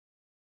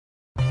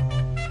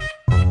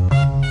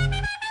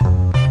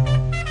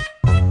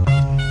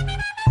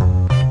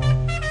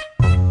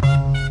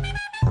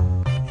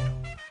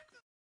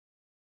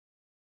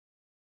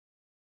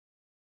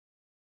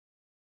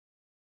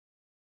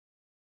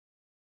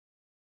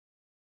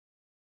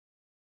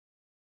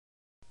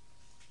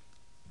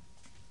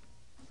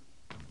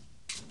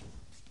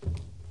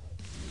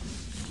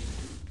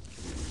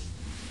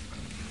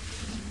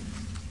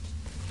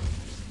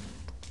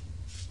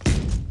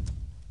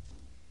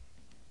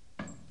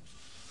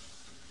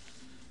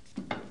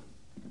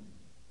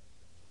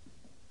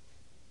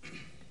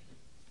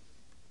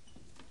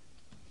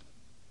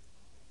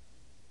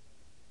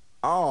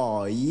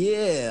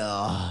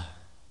yeah.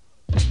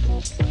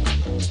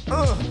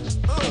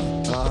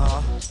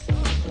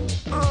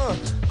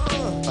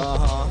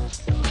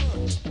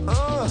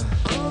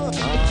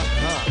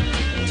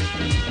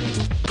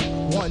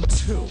 One,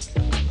 two.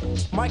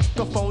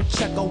 Microphone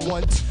checker,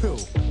 1, 2.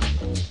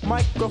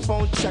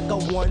 Microphone checker,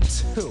 1,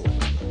 2.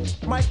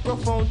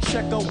 Microphone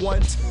checker,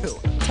 1, 2.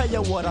 Tell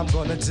you what I'm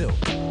gonna do.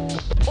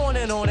 On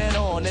and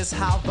on is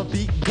how the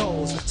beat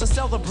goes. So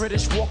sell the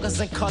British walkers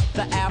and cut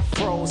the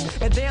afros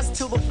and dance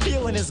till the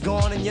feeling is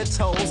gone in your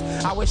toes.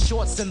 I wear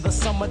shorts in the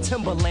summer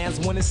timberlands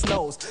when it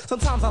snows.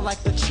 Sometimes I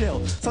like to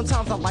chill,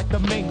 sometimes I like to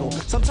mingle.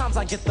 Sometimes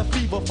I get the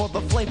fever for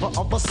the flavor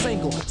of a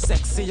single.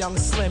 Sexy young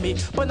Slimmy,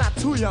 but not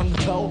too young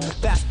though.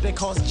 That's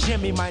because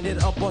Jimmy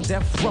minded up on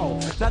death row.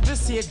 Now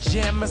this here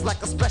jam is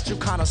like a special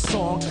kind of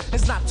song.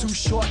 It's not too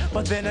short,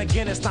 but then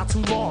again it's not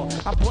too long.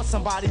 I brought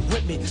somebody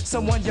with me,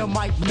 someone you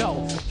might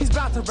know. He's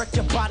bound to wreck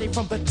your body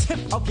from the tip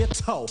of your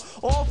toe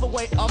all the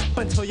way up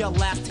until your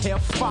last hair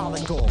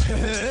follicle.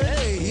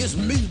 Hey, it's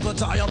me, the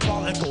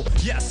diabolical.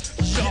 Yes,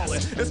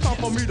 it's time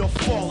for me to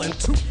fall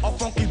into a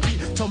funky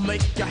beat to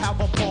make you have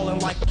a ballin'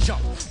 like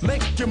jump.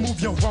 Make you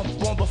move your rump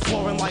on the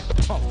floor and like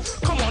pump.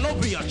 Come on, don't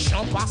be a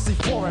chump. I see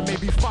 4 and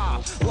maybe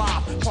 5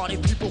 live party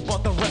people,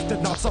 but the rest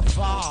did not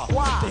survive.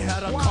 Why? They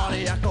had a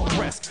cardiac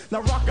arrest.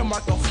 Now rocking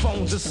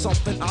microphones is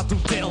something I do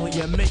daily,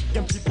 and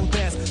making people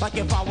dance like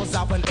if I was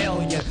out an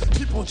alien.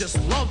 People just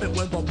love it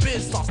when the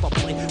biz starts to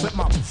play with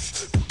my.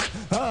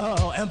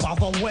 Oh, and by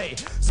the way,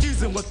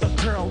 skeezing with the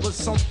girl is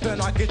something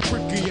I get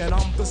tricky, and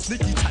I'm the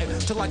sneaky type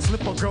to like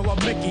slip a girl a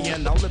Mickey,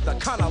 and I live the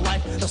kind of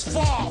life that's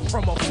far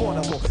from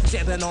affordable.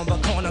 Standing on the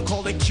corner,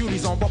 calling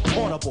cuties on the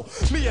portable.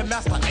 Me and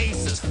Masta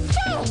Ace is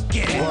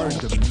funky. Word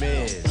to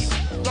Miz.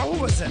 Now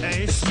who is it,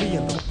 Ace? It's me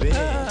and the biz.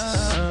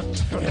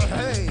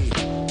 Hey.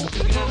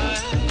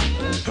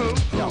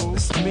 Yo,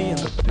 it's me and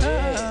the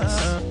biz.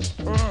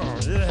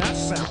 Yeah, that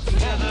sounds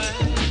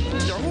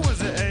funny. Yo, who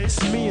is it, Ace?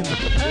 It's me and the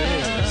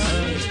biz.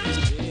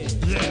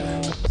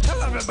 Yeah.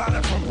 Tell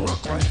everybody from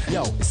Brooklyn.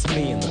 Yo, it's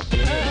me and the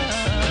biz.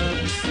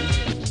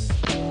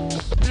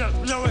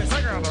 Yo, Ace,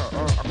 I got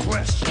a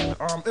question.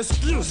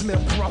 Excuse me,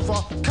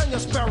 brother, can you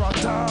spare a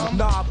dime?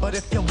 Nah, but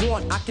if you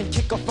want, I can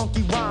kick a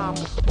funky rhyme.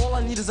 All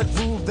I need is a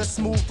groove that's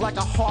smooth like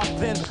a harp.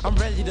 Then I'm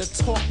ready to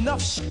talk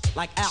enough shit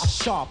like Al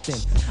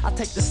Sharpton. I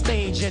take the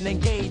stage and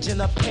engage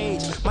in a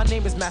page. My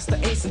name is Masta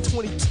Ace and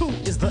 22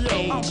 is the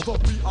age. I'm the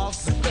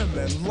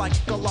BRCMN, like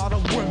a lot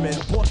of women.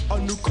 Bought a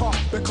new car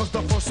because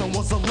the first one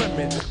was a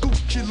lemon.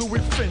 Gucci,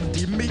 Louis,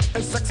 Fendi, me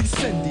and sexy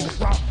Cindy.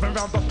 Robbing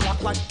around the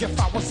block like if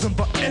I was in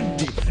the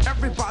indie.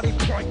 Everybody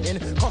pointing,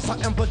 cause I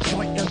am the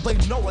joint, and they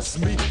know it's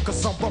me,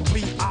 cause I'm the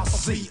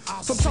B.I.C.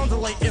 Sometimes I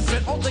lay in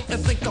bed all day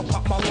and think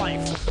about my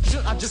life.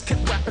 Should I just keep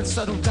rapping,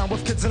 settle down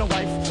with kids and a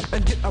wife,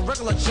 and get a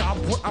regular job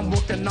where I'm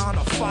working 9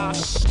 to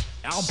 5?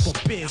 I'm the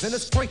biz, and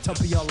it's great to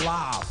be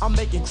alive. I'm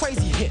making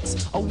crazy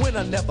hits, a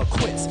winner never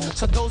quits.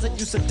 So those that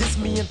used to diss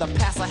me in the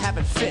past, I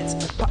haven't fit.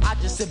 But I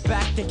just sit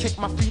back and kick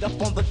my feet up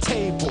on the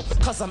table,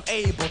 cause I'm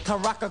able to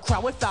rock a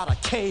crowd without a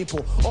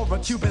cable or a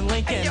Cuban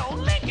Lincoln. Hey, yo,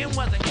 Lincoln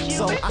wasn't Cuban.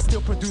 So I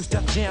still produce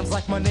Def Jams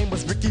like my name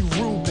was Ricky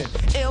Rubin.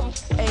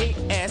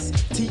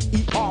 M-A-S-T-E-R-N.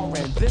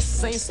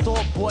 This ain't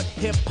store-bought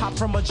hip-hop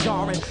from a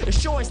jarring. It's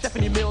sure ain't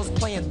Stephanie Mills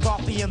playing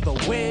Dorothy and the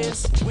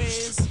Wiz.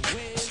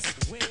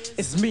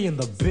 It's me and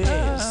the biz.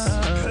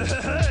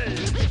 Hey,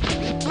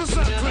 what's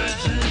up,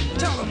 Reggie?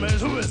 Tell them, man,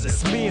 who is it?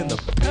 It's me and the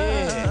biz.